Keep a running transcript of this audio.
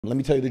Let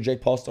me tell you the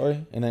Jake Paul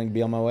story and then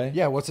be on my way.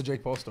 Yeah, what's the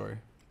Jake Paul story?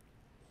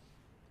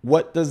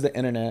 What does the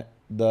internet,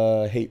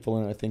 the hateful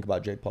internet, think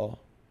about Jake Paul?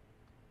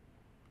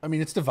 I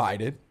mean, it's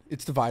divided.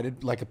 It's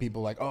divided. Like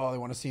people like, oh, they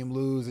want to see him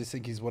lose. They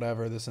think he's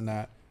whatever, this and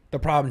that. The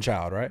problem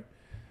child, right?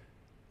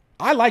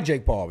 I like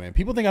Jake Paul, man.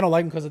 People think I don't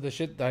like him because of the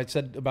shit that I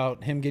said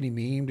about him getting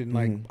memed. And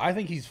like, I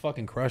think he's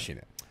fucking crushing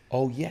it.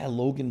 Oh, yeah.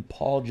 Logan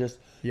Paul just...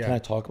 Yeah. Can I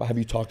talk about... Have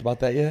you talked about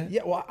that yet?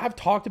 Yeah, well, I've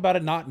talked about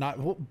it.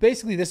 Well,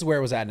 basically, this is where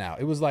it was at now.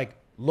 It was like,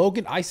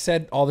 Logan, I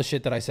said all the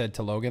shit that I said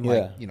to Logan.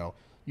 Like, you know,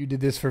 you did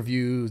this for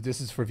views.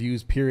 This is for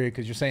views, period.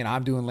 Because you're saying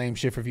I'm doing lame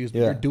shit for views, but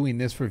you're doing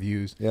this for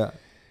views. Yeah.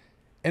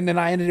 And then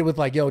I ended it with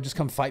like, yo, just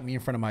come fight me in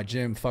front of my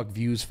gym. Fuck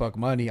views, fuck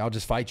money. I'll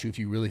just fight you if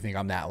you really think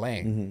I'm that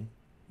lame.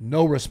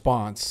 No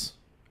response.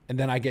 And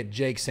then I get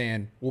Jake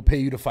saying, we'll pay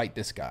you to fight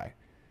this guy.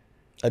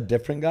 A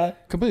different guy?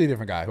 Completely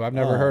different guy who I've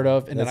never heard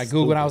of. And then I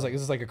Googled and I was like,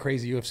 this is like a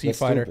crazy UFC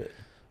fighter. Stupid.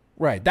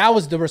 Right. That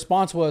was the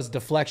response, was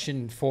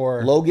deflection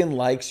for... Logan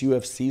likes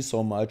UFC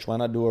so much. Why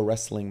not do a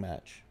wrestling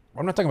match?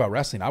 I'm not talking about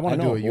wrestling. I want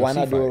to do a UFC Why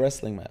not fight. do a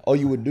wrestling match? Oh,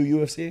 you would do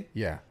UFC?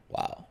 Yeah.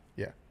 Wow.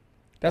 Yeah.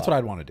 That's what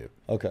I'd want to do.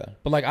 Okay.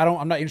 But like,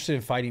 I'm not interested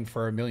in fighting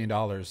for $1 million.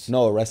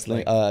 No, a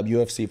wrestling,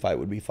 UFC fight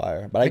would be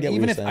fire. But like, I get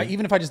what you're saying.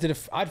 Even if I just did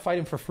it, I'd fight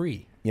him for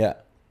free. Yeah.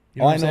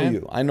 You know I know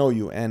you. I know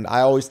you. And I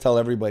always tell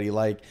everybody,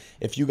 like,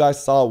 if you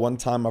guys saw one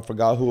time, I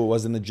forgot who it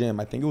was in the gym.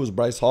 I think it was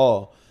Bryce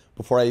Hall.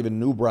 Before I even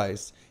knew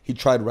Bryce, he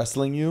tried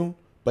wrestling you,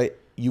 but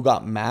you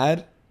got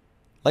mad.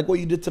 Like what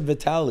you did to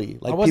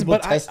Vitaly. Like people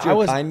test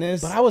your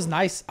kindness. But I was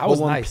nice. I was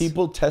when nice.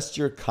 People test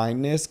your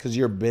kindness because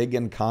you're big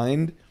and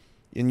kind,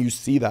 and you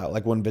see that.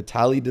 Like when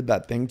Vitaly did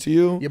that thing to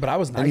you. Yeah, but I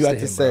was nice. And you had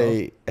to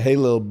say, "Hey,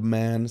 little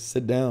man,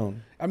 sit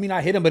down." I mean,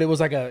 I hit him, but it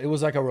was like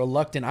a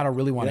reluctant. I don't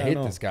really want to hit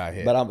this guy.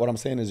 Hit. But what I'm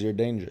saying is, you're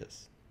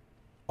dangerous.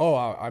 Oh,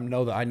 I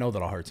know that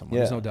I'll hurt someone.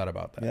 There's no doubt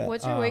about that. Yeah.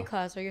 What's your weight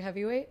class? Are you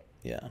heavyweight?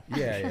 Yeah.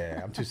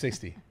 Yeah. I'm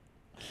 260.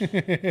 You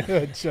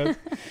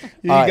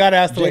gotta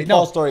ask the Jake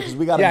Paul story, because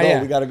we gotta go.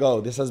 Yeah. We gotta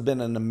go. This has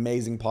been an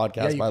amazing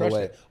podcast, by the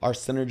way. Our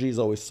synergy is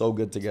always so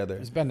good together.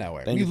 It's been that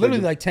way. Thank we you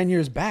literally like 10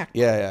 years back.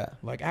 Yeah.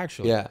 Like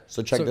actually. Yeah.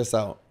 So check this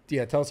out.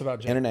 Yeah, tell us about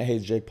Jake. Internet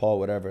hates Jake Paul,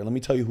 whatever. Let me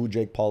tell you who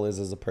Jake Paul is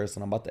as a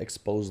person. I'm about to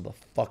expose the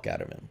fuck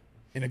out of him.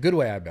 In a good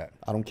way, I bet.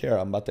 I don't care.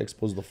 I'm about to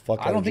expose the fuck out of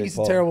Jake Paul. I don't think he's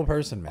a terrible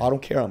person, man. I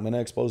don't care. I'm gonna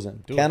expose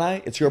him. Can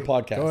I? It's your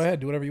podcast. Go ahead.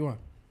 Do whatever you want.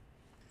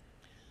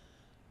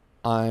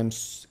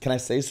 Can I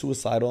say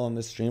suicidal on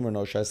this stream or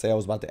no? Should I say I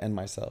was about to end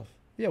myself?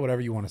 Yeah,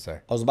 whatever you want to say.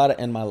 I was about to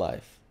end my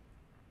life.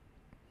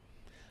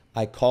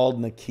 I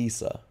called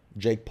Nakisa,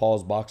 Jake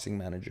Paul's boxing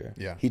manager.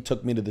 Yeah. He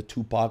took me to the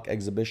Tupac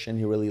exhibition.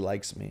 He really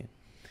likes me.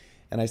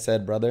 And I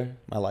said, brother,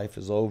 my life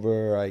is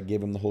over. I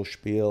gave him the whole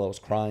spiel. I was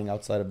crying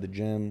outside of the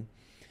gym.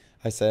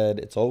 I said,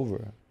 it's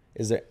over.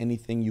 Is there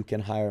anything you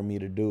can hire me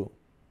to do?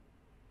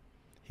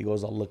 He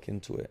goes, I'll look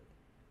into it.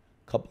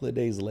 A couple of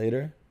days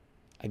later,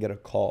 I get a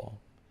call.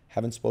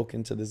 Haven't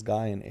spoken to this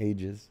guy in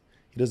ages.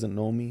 He doesn't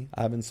know me.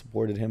 I haven't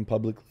supported him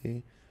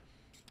publicly.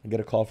 I get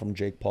a call from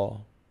Jake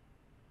Paul.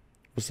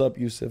 What's up,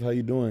 Yusuf? How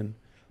you doing?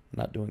 I'm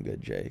not doing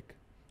good, Jake.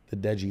 The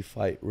Deji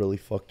fight really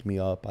fucked me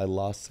up. I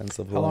lost sense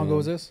of who How long I ago am.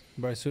 was this?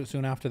 Right,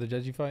 soon after the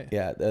Deji fight?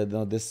 Yeah,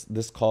 no,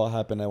 this call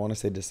happened, I want to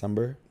say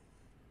December.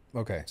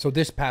 Okay, so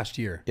this past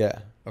year. Yeah.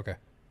 Okay.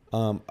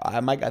 I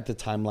might got the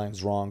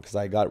timelines wrong because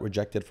I got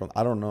rejected from,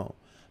 I don't know.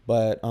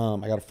 But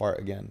I got to fart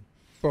again.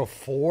 Bro,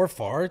 4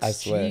 farts? I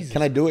swear. Jesus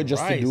Can I do it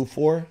just Christ. to do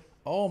 4?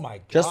 Oh my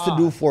God. Just to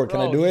do 4.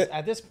 Can I do it?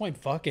 At this point,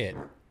 fuck it.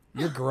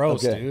 You're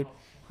gross, Okay. dude.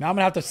 Now I'm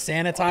going to have to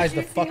sanitize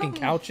the fucking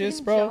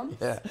couches, bro.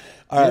 Yeah.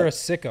 You're a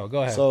sicko.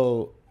 Go ahead.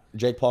 So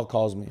Jake Paul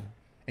calls me.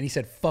 And he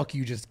said, fuck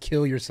you, just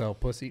kill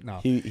yourself, pussy.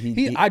 No.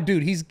 I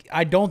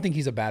don't think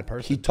he's a bad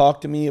person. He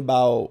talked to me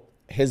about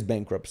his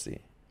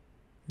bankruptcy.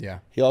 Yeah.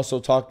 He also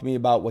talked to me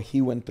about what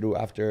he went through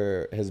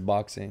after his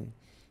boxing.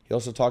 He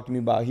also talked to me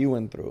about what he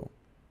went through.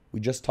 We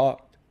just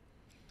talked.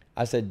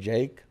 I said,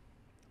 Jake,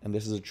 and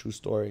this is a true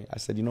story. I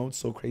said, you know what's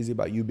so crazy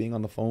about you being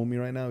on the phone with me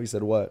right now? He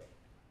said, what?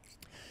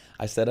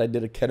 I said, I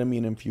did a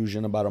ketamine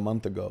infusion about a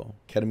month ago.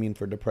 Ketamine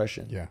for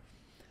depression. Yeah.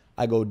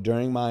 I go,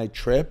 during my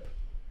trip,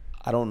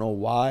 I don't know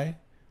why,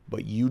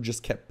 but you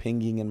just kept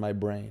pinging in my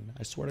brain.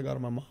 I swear to God,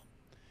 on my mom.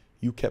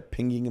 You kept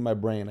pinging in my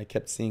brain. I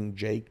kept seeing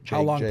Jake.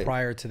 How long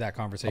prior to that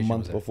conversation? A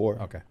month before.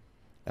 Okay.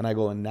 And I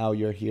go, and now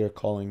you're here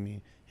calling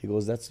me. He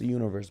goes, that's the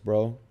universe,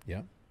 bro.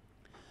 Yeah.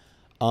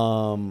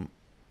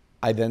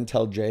 I then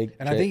tell Jake.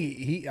 And I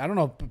think I don't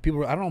know, I don't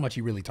know how much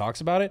he really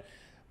talks about it,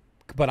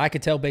 but I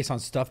could tell based on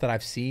stuff that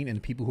I've seen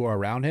and people who are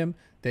around him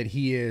that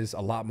he is a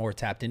lot more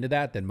tapped into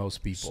that than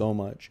most people. So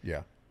much.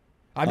 Yeah.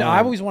 I've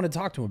always wanted to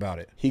talk to him about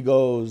it. He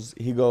goes,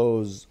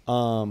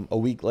 a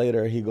week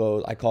later, he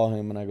goes, I call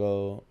him and I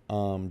go,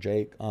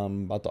 Jake,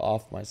 I'm about to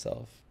off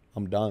myself.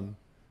 I'm done.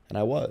 And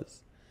I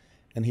was.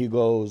 And he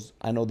goes,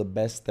 I know the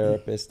best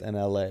therapist in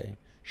LA.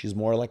 She's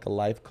more like a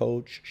life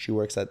coach. She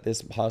works at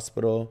this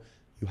hospital.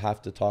 You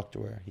have to talk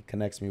to her. He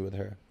connects me with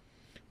her.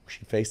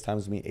 She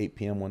FaceTimes me 8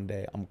 p.m. one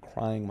day. I'm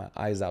crying my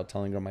eyes out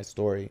telling her my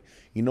story.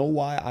 You know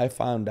why I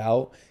found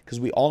out? Because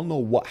we all know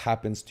what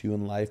happens to you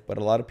in life, but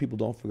a lot of people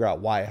don't figure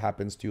out why it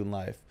happens to you in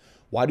life.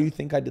 Why do you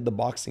think I did the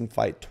boxing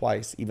fight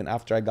twice, even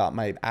after I got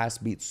my ass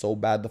beat so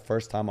bad the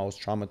first time? I was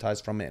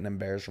traumatized from it and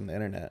embarrassed from the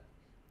internet.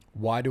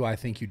 Why do I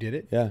think you did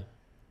it? Yeah.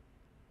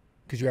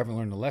 Because you haven't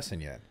learned the lesson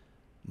yet.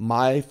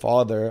 My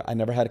father, I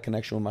never had a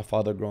connection with my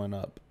father growing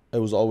up. It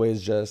was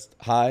always just,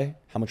 hi,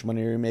 how much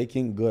money are you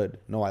making? Good.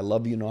 No, I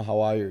love you. No, how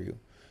are you?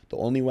 The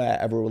only way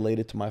I ever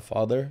related to my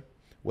father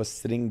was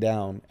sitting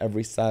down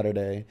every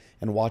Saturday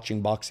and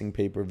watching boxing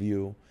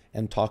pay-per-view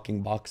and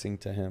talking boxing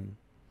to him.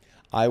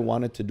 I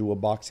wanted to do a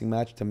boxing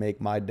match to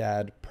make my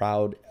dad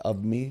proud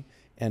of me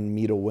and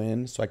me to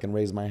win so I can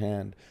raise my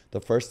hand.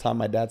 The first time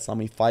my dad saw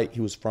me fight,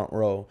 he was front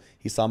row.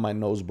 He saw my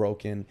nose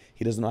broken.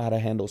 He doesn't know how to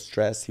handle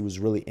stress. He was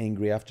really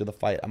angry after the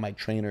fight at my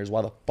trainers.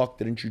 Why the fuck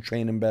didn't you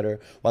train him better?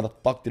 Why the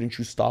fuck didn't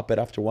you stop it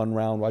after 1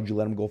 round? Why'd you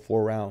let him go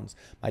 4 rounds?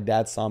 My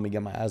dad saw me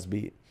get my ass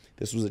beat.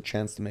 This was a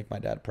chance to make my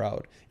dad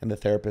proud. And the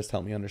therapist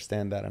helped me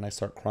understand that. And I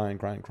start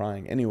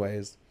crying.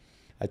 Anyways,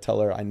 I tell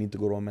her I need to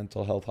go to a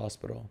mental health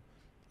hospital.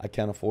 I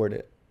can't afford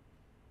it.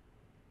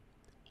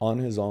 On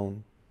his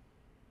own,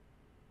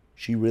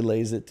 she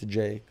relays it to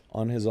Jake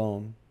on his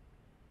own.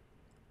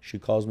 She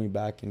calls me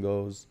back and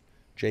goes,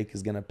 Jake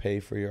is going to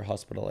pay for your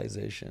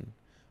hospitalization.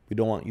 We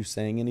don't want you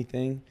saying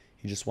anything.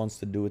 He just wants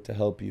to do it to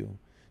help you.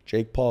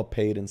 Jake Paul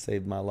paid and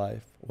saved my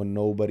life when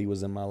nobody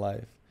was in my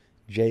life.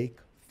 Jake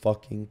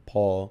fucking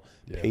Paul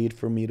paid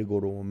for me to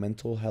go to a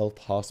mental health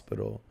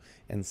hospital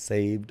and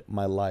saved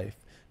my life.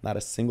 Not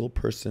a single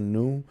person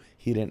knew.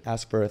 He didn't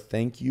ask for a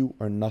thank you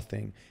or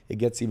nothing. It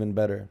gets even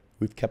better.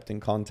 We've kept in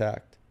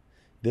contact.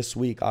 This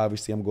week,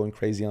 obviously, I'm going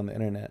crazy on the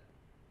internet.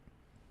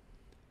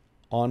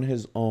 On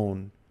his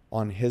own,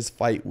 on his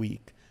fight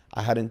week,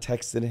 I hadn't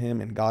texted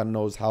him in God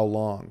knows how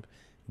long.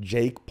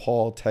 Jake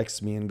Paul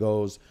texts me and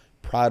goes,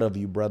 proud of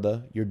you,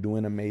 brother. You're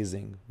doing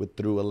amazing, with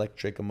through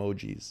electric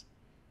emojis.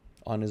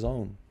 On his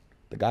own.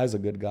 The guy's a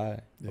good guy,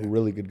 a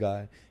really good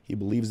guy. He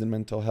believes in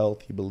mental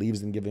health. He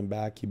believes in giving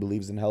back. He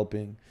believes in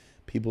helping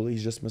people.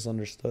 He's just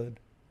misunderstood.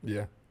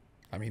 Yeah.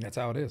 I mean, that's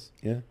how it is.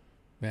 Yeah.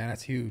 Man,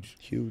 that's huge.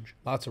 Huge.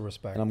 Lots of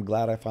respect. And I'm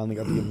glad I finally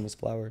got to give him his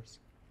flowers.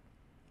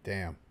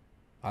 Damn.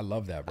 I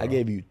love that, bro. I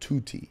gave you 2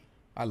 T.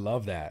 I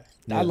love that.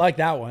 Yeah. I like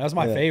that one. That's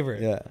my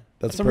favorite. Yeah.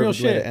 That's some real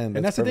shit. And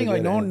that's the thing.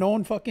 Like, no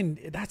one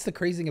fucking, that's the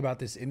crazy thing about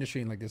this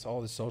industry and like this,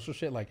 all this social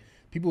shit. Like,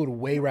 people would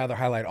way rather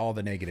highlight all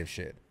the negative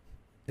shit.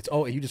 It's,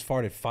 oh, you just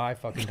farted 5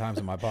 fucking times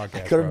in my podcast. I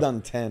could have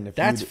done 10. If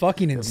that's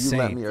fucking insane. You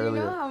let me earlier. Do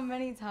you know how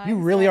many times? You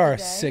really are a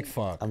sick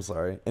fuck. I'm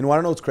sorry. And you want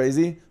to know what's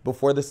crazy?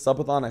 Before this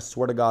subathon, I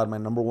swear to God, my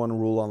 #1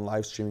 rule on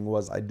live streaming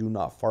was I do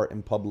not fart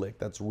in public.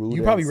 That's rude.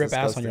 You probably rip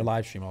ass on your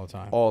live stream all the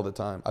time. All the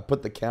time. I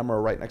put the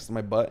camera right next to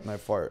my butt and I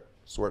fart.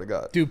 Swear to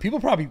God. Dude,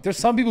 there's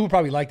some people who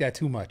probably like that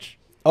too much.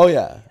 Oh,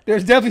 yeah.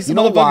 There's definitely some.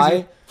 You know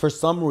why? For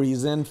some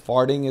reason,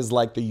 farting is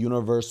like the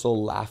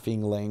universal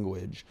laughing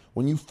language.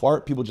 When you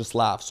fart, people just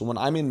laugh. So when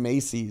I'm in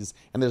Macy's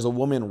and there's a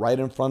woman right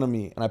in front of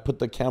me and I put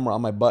the camera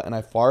on my butt and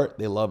I fart,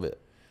 they love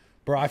it.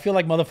 Bro, I feel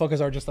like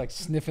motherfuckers are just like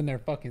sniffing their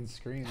fucking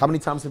screen. How many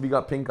times have you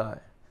got pink eye?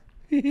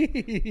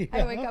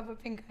 I wake up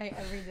with pink eye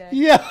every day.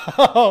 Yeah.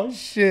 Oh,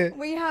 shit.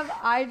 We have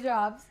eye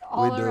drops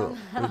all around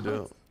the house. We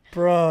do.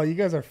 Bro, you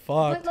guys are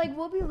fucked. But like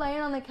we'll be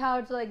laying on the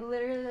couch, like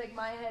literally like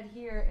my head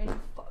here and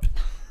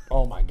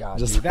oh my God,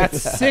 Just dude. like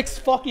That's that. 6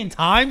 fucking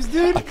times,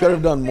 dude. I could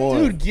have done more.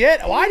 Dude,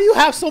 why do you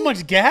have so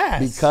much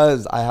gas?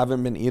 Because I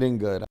haven't been eating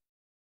good.